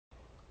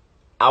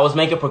I was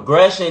making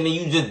progression and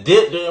you just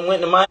dipped and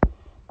went to my.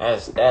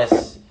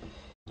 That's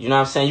you know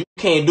what I'm saying. You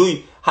can't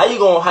do how you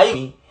gonna hype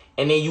me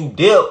and then you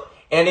dip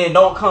and then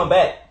don't come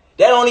back.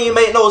 That don't even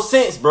make no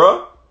sense,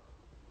 bro.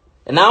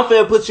 And now I'm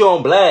finna put you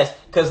on blast.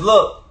 Cause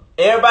look,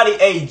 everybody,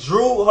 hey,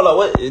 Drew, hold on,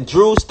 what?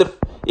 Drew,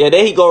 yeah,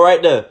 there he go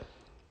right there.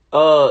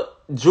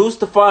 Drew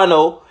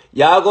Stefano,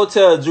 y'all go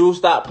tell Drew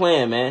stop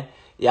playing, man.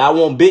 Y'all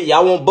want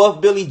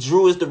buff Billy.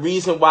 Drew is the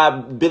reason why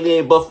Billy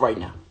ain't buff right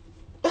now.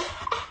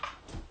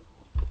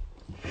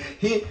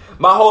 He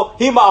my whole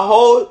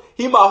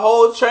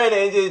trainer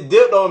and just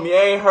dipped on me.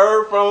 I ain't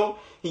heard from him.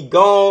 He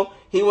gone.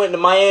 He went to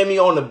Miami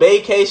on a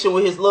vacation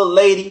with his little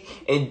lady,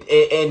 and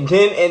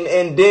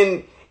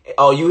then.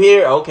 Oh, you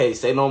here? Okay,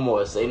 say no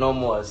more. Say no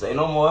more. Say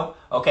no more.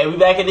 Okay, we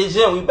back in the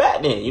gym. We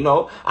back then. You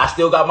know, I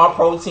still got my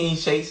protein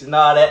shakes and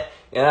all that.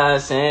 You know what I'm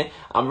saying?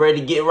 I'm ready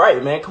to get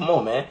right, man. Come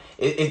on, man.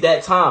 It's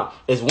that time.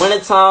 It's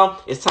winter time.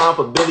 It's time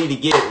for Billy to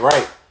get it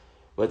right.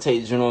 But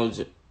take Juno.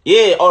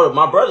 Yeah,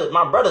 my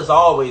brother's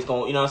always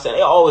gonna, you know what I'm saying?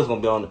 They always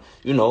gonna be on the,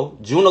 you know,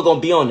 Juno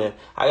gonna be on there.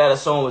 I got a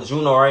song with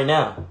Juno right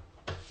now.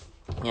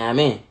 You know what I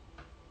mean?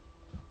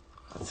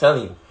 I'm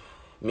telling you.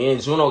 Me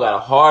and Juno got a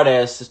hard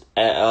ass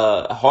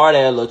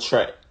little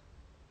track.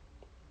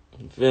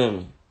 You feel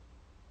me?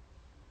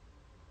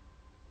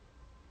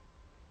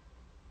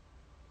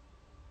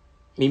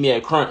 Meet me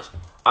at Crunch.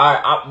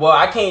 Alright, well,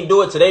 I can't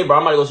do it today, bro.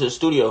 I'm about to go to the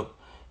studio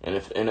in a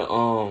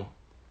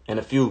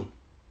few.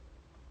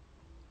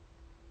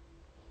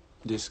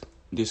 This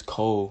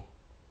cold.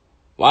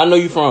 Where I know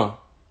you from?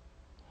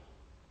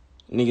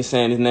 Nigga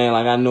saying his name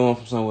like I knew him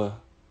from somewhere.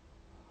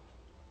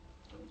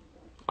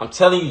 I'm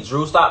telling you,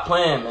 Drew, stop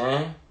playing,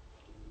 man.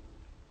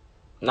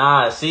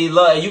 Nah, see,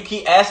 look, you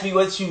keep asking me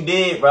what you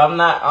did, bro. I'm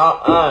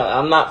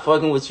not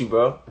fucking with you,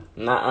 bro.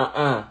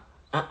 Nah,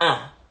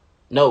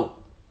 no.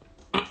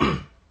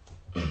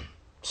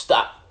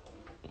 Stop.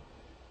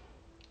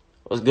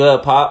 What's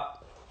good,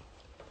 Pop?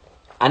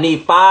 I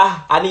need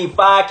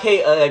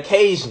 5K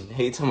occasion.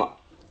 Hey, you talking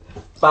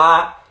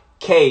about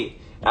 5K.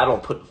 I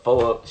don't put the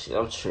 4 up. Shit,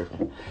 I'm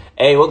tripping.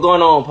 Hey, what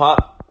going on,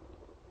 Pop?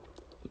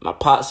 My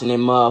pops in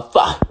them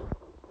motherfucker.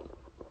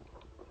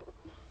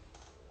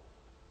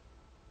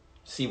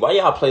 See, why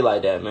y'all play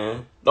like that,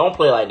 man? Don't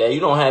play like that. You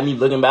don't have me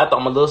looking back. I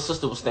thought my little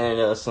sister was standing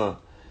there or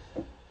something.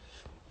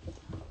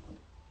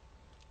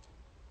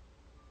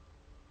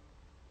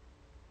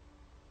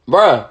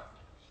 Bruh,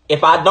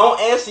 if I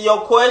don't answer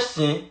your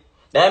question,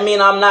 that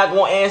means I'm not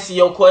going to answer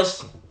your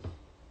question.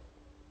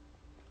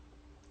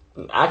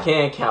 I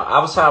can't count. I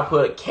was trying to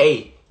put a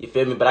K, you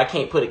feel me? But I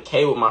can't put a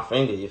K with my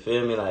finger, you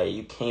feel me? Like,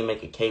 you can't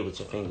make a K with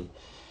your finger.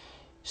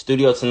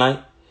 Studio tonight?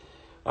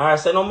 Alright,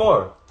 say no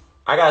more.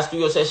 I got a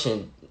studio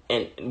session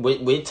and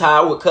we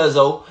tied with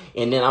Cuzzo,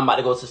 and then I'm about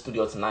to go to the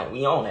studio tonight.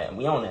 We on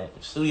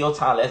that. Studio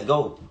time, let's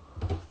go.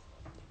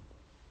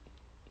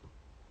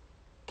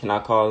 Can I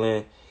call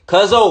in?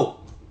 Cuzzo,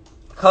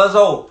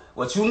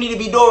 what you need to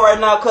be doing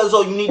right now,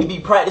 Cuzzo, you need to be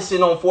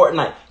practicing on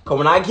Fortnite. Cause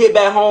when I get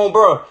back home,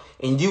 bro,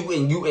 and you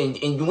ain't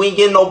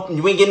getting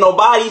no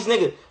bodies,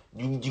 nigga,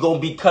 you gonna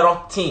be cut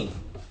off the team.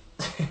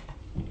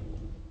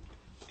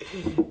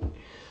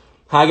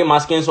 How I get my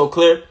skin so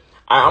clear?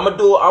 Alright, I'm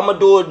gonna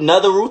do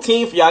another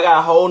routine for y'all. I got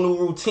a whole new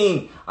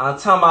routine. I'm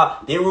talking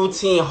about their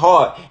routine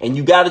hard, and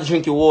you gotta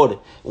drink your water.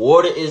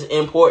 Water is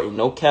important,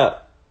 no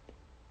cap.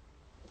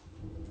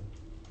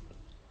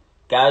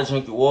 Gotta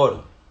drink your water.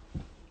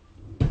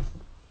 You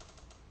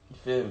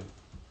feel me?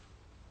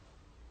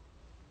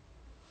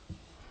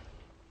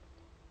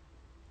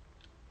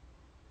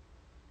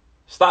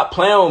 Stop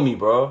playing with me,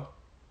 bro.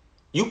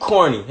 You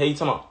corny. Hey, you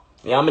talking about?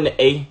 Yeah, I'm in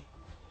the A.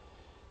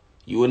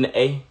 You in the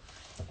A?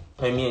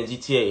 Play me in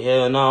GTA.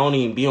 Hell no, I don't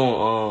even be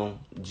on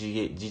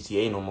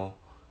GTA no more.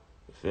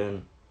 You feel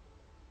me?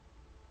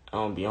 I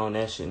don't be on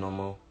that shit no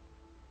more.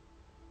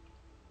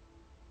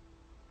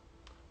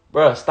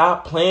 Bruh,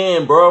 stop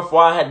playing, bro,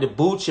 before I had to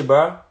boot you,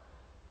 bro.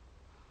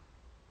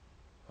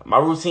 My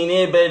routine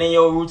is better than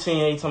your routine.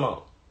 Hey, you talking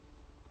about?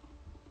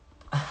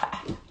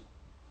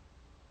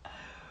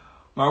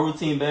 My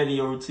routine better than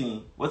your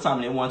routine. What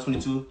time is it?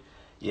 1:22?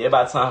 Yeah,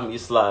 about time for you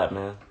slide,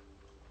 man. You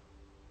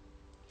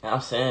know what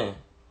I'm saying?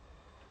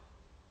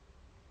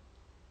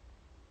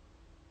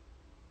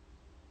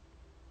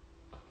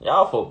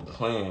 Y'all folk be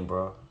playing,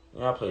 bro.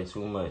 Y'all play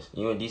too much.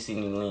 You and DC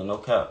need to link, no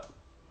cap.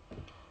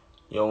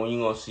 Yo, when you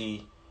gonna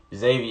see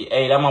Xavier?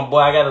 Hey, that my boy.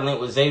 I got a link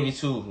with Xavier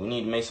too. We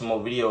need to make some more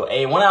videos.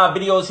 Hey, one of our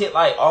videos hit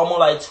like almost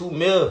like 2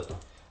 mil.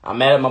 I'm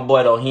mad at my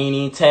boy though. He ain't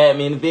even tagged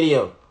me in the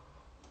video.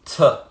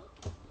 Tuh.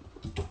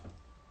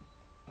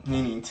 He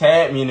ain't even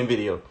tagged me in the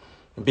video.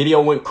 The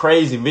video went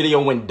crazy. The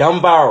video went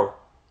dumb viral.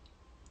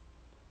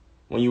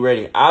 When you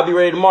ready? I'll be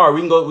ready tomorrow. We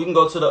can go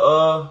to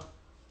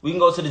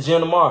the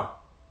gym tomorrow.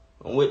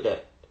 I'm with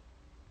that.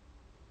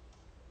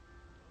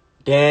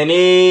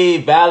 Danny,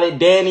 Valid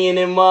Danny and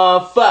them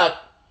motherfucker.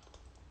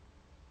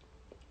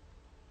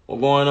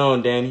 What going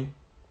on, Danny?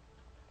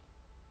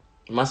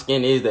 My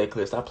skin is that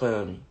clear. Stop playing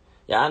with me.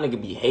 Y'all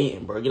nigga be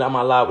hating, bro. Get out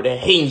my live with that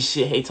hating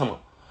shit. Hey, talking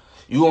about.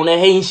 You on that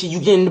hating shit, you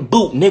getting the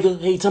boot, nigga.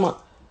 Hey, talking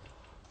about.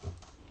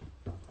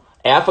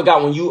 Hey, I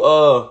forgot when you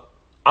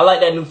I like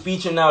that new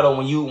feature now though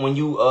when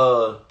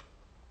you